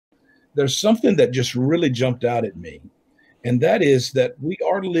there's something that just really jumped out at me, and that is that we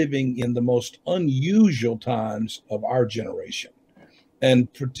are living in the most unusual times of our generation,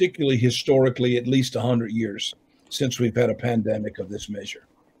 and particularly historically, at least 100 years since we've had a pandemic of this measure.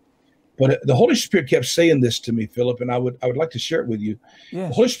 But the Holy Spirit kept saying this to me, Philip, and I would like to share it with you. The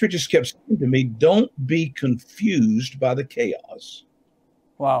Yes. Holy Spirit just kept saying to me, don't be confused by the chaos.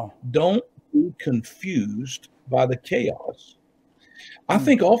 Wow. Don't be confused by the chaos. I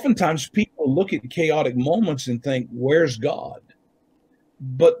think oftentimes people look at chaotic moments and think, where's God?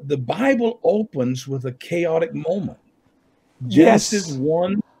 But the Bible opens with a chaotic moment. Genesis Yes.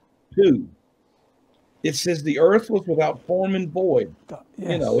 1:2. It says the earth was without form and void. You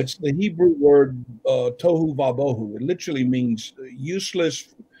Yes. know, it's the Hebrew word tohu vabohu. It literally means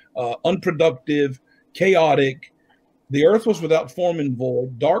useless, unproductive, chaotic. The earth was without form and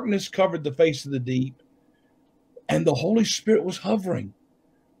void. Darkness covered the face of the deep, and the Holy Spirit was hovering.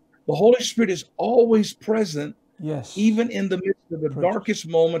 The Holy Spirit is always present, Yes. even in the midst of the darkest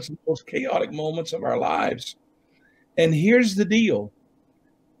moments and most chaotic moments of our lives. And here's the deal.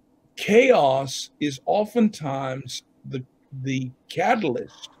 Chaos is oftentimes the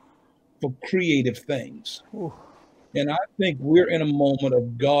catalyst for creative things. Ooh. And I think we're in a moment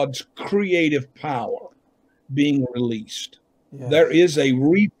of God's creative power being released. Yes. There is a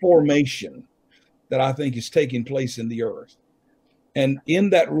reformation that I think is taking place in the earth. And in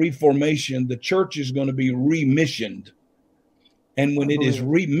that reformation, the church is going to be remissioned. And when it is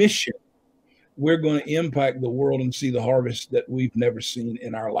remissioned, we're going to impact the world and see the harvest that we've never seen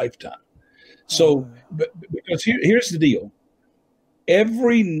in our lifetime. So, because here's the deal.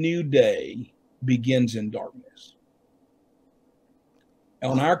 Every new day begins in darkness.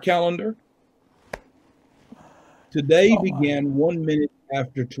 On our calendar, today began 1 minute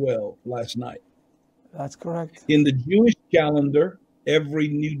after 12 last night. That's correct. In the Jewish calendar, every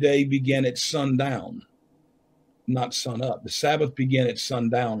new day began at sundown, not sun up. The Sabbath began at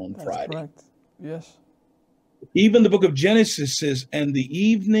sundown on Friday. Correct. Yes. Even the book of Genesis says, and the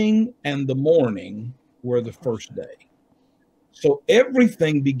evening and the morning were the first day. So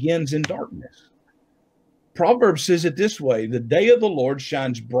everything begins in darkness. Proverbs says it this way, the day of the Lord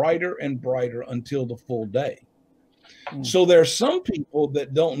shines brighter and brighter until the full day. So there are some people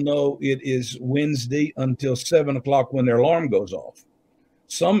that don't know it is Wednesday until 7 o'clock when their alarm goes off.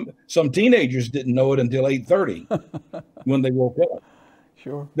 Some teenagers didn't know it until 8:30 when they woke up.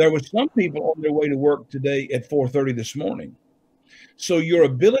 Sure. There were some people on their way to work today at 4:30 this morning. So your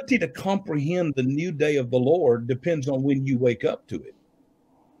ability to comprehend the new day of the Lord depends on when you wake up to it.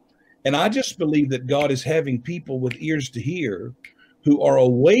 And I just believe that God is having people with ears to hear who are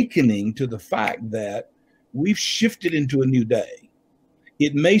awakening to the fact that we've shifted into a new day.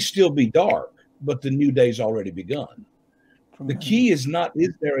 It may still be dark, but the new day's already begun. The key is not,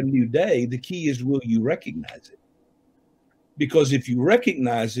 is there a new day? The key is, will you recognize it? Because if you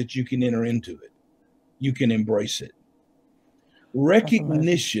recognize it, you can enter into it. You can embrace it.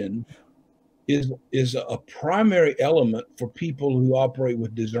 Recognition is a primary element for people who operate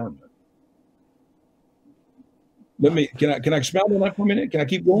with discernment. Can I expound on that for a minute? Can I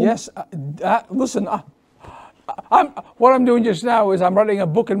keep going? Yes. Listen, what I'm doing just now is I'm writing a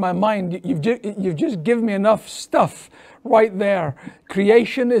book in my mind. You've just given me enough stuff right there.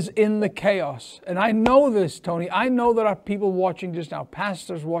 Creation is in the chaos. And I know this, Tony. I know there are people watching just now,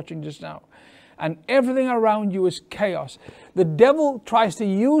 pastors watching just now. And everything around you is chaos. The devil tries to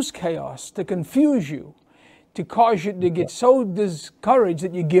use chaos to confuse you, to cause you to get so discouraged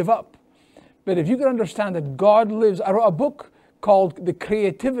that you give up. But if you can understand that God lives, I wrote a book called The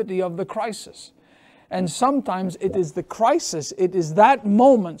Creativity of the Crisis. And sometimes it is the crisis, it is that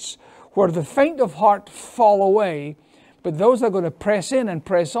moments where the faint of heart fall away, but those that are going to press in and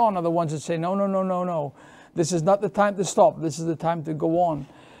press on are the ones that say, no, no, no, no, no. This is not the time to stop. This is the time to go on.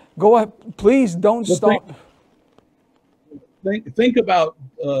 Go ahead. Please don't stop. Think about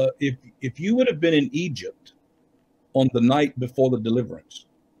if you would have been in Egypt on the night before the deliverance.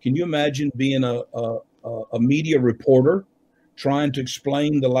 Can you imagine being a media reporter trying to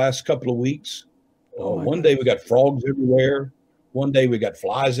explain the last couple of weeks? One day we got frogs everywhere. One day we got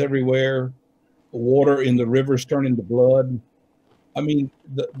flies everywhere. The water in the rivers turning to blood. I mean,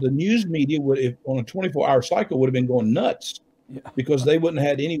 the news media would, if on a 24-hour cycle, would have been going nuts because they wouldn't have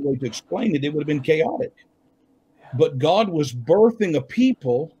had any way to explain it. It would have been chaotic. But God was birthing a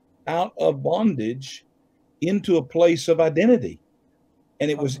people out of bondage into a place of identity. And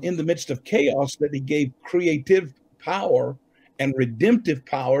it was in the midst of chaos that he gave creative power and redemptive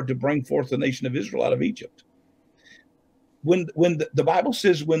power to bring forth the nation of Israel out of Egypt. When the Bible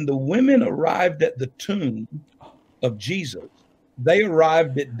says when the women arrived at the tomb of Jesus, They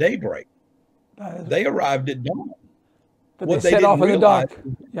arrived at daybreak. They arrived at dawn. But what they set off in the dark.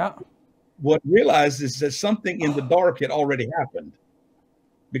 Yeah. What realized is that something in the dark had already happened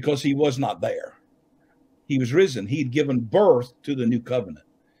because he was not there. He was risen. He had given birth to the new covenant.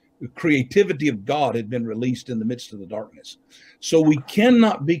 The creativity of God had been released in the midst of the darkness. So we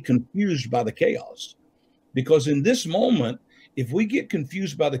cannot be confused by the chaos, because in this moment, if we get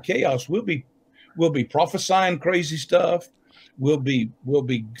confused by the chaos, we'll be prophesying crazy stuff. We'll be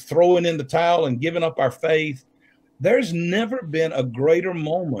throwing in the towel and giving up our faith. There's never been a greater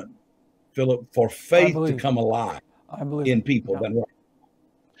moment, Philip, for faith to come alive in people than right.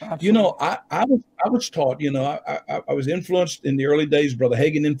 Absolutely. You know, I was taught, you know, I was influenced in the early days. Brother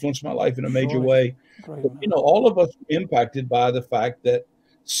Hagin influenced my life in a major way. But, you know, all of us were impacted by the fact that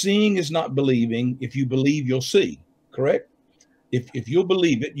seeing is not believing. If you believe, you'll see. Correct? If you'll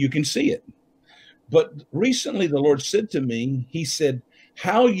believe it, you can see it. But recently the Lord said to me, he said,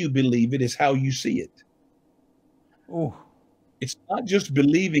 how you believe it is how you see it. Oh, it's not just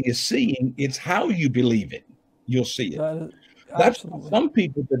believing is seeing, it's how you believe it. You'll see it. That's why some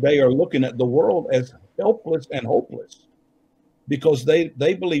people today are looking at the world as helpless and hopeless, because they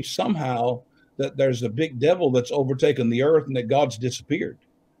believe somehow that there's a big devil that's overtaken the earth and that God's disappeared.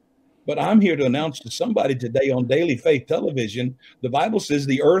 But I'm here to announce to somebody today on Daily Faith Television, the Bible says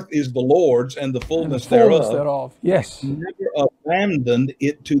the earth is the Lord's and the fullness thereof. Yes. Never abandoned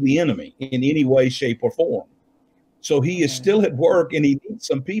it to the enemy in any way, shape, or form. So he is still at work, and he needs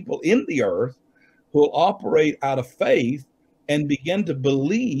some people in the earth who will operate out of faith and begin to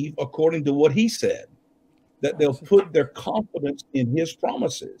believe according to what he said, that they'll put their confidence in his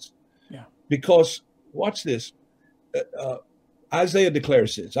promises. Yeah. Because watch this. Isaiah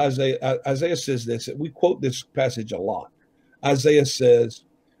declares this. Isaiah says this. We quote this passage a lot. Isaiah says,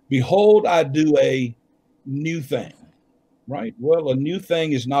 behold, I do a new thing, right? Well, a new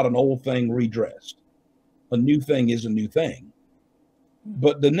thing is not an old thing redressed. A new thing is a new thing.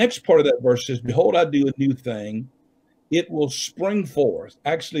 But the next part of that verse says, behold, I do a new thing. It will spring forth.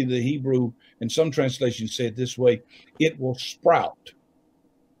 Actually, the Hebrew and some translations say it this way. It will sprout.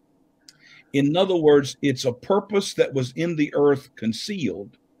 In other words, it's a purpose that was in the earth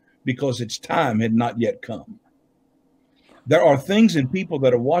concealed because its time had not yet come. There are things in people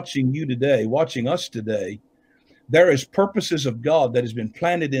that are watching you today, watching us today. There is purposes of God that has been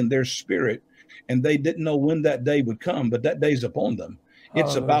planted in their spirit, and they didn't know when that day would come, but that day's upon them.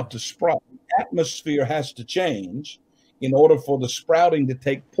 It's about to sprout. The atmosphere has to change in order for the sprouting to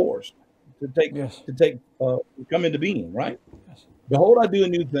take course, come into being, right? Yes. Behold, I do a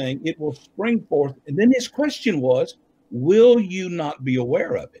new thing. It will spring forth. And then his question was, will you not be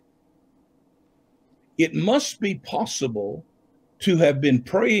aware of it? It must be possible to have been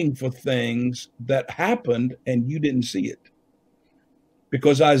praying for things that happened and you didn't see it.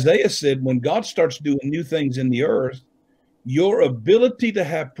 Because Isaiah said, when God starts doing new things in the earth, your ability to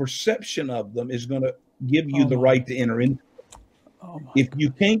have perception of them is going to give you the right to enter into it. If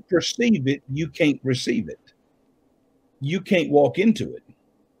you can't perceive it, you can't receive it. You can't walk into it.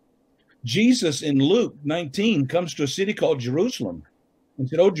 Jesus in Luke 19 comes to a city called Jerusalem and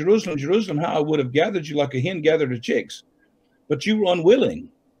said, oh, Jerusalem, Jerusalem, how I would have gathered you like a hen gathered her chicks, but you were unwilling.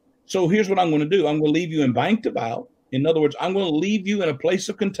 So here's what I'm going to do. I'm going to leave you embanked about. In other words, I'm going to leave you in a place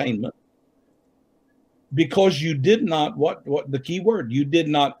of containment because you did not, what the key word, you did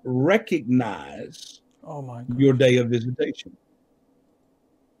not recognize your day of visitation.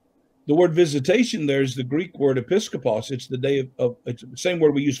 The word visitation there is the Greek word episkopos. It's the day it's the same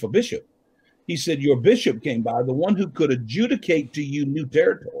word we use for bishop. He said, your bishop came by, the one who could adjudicate to you new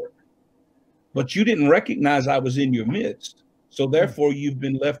territory, but you didn't recognize I was in your midst. So therefore you've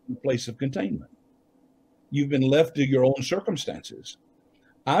been left in a place of containment. You've been left to your own circumstances.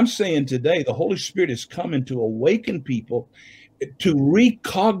 I'm saying today, the Holy Spirit is coming to awaken people, to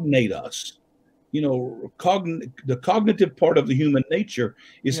recognate us. You know, the cognitive part of the human nature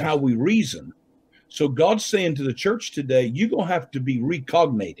is how we reason. So God's saying to the church today, you're going to have to be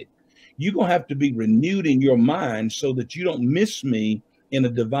recognated. You're going to have to be renewed in your mind so that you don't miss me in a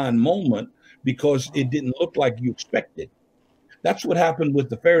divine moment because it didn't look like you expected. That's what happened with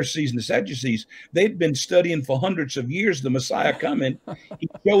the Pharisees and the Sadducees. They'd been studying for hundreds of years the Messiah coming. He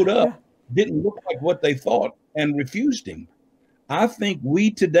showed up, didn't look like what they thought, and refused him. I think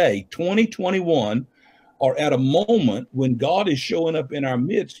we today, 2021, are at a moment when God is showing up in our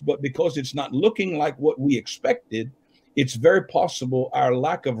midst, but because it's not looking like what we expected, it's very possible our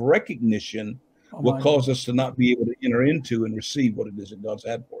lack of recognition will cause us to not be able to enter into and receive what it is that God's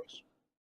had for us.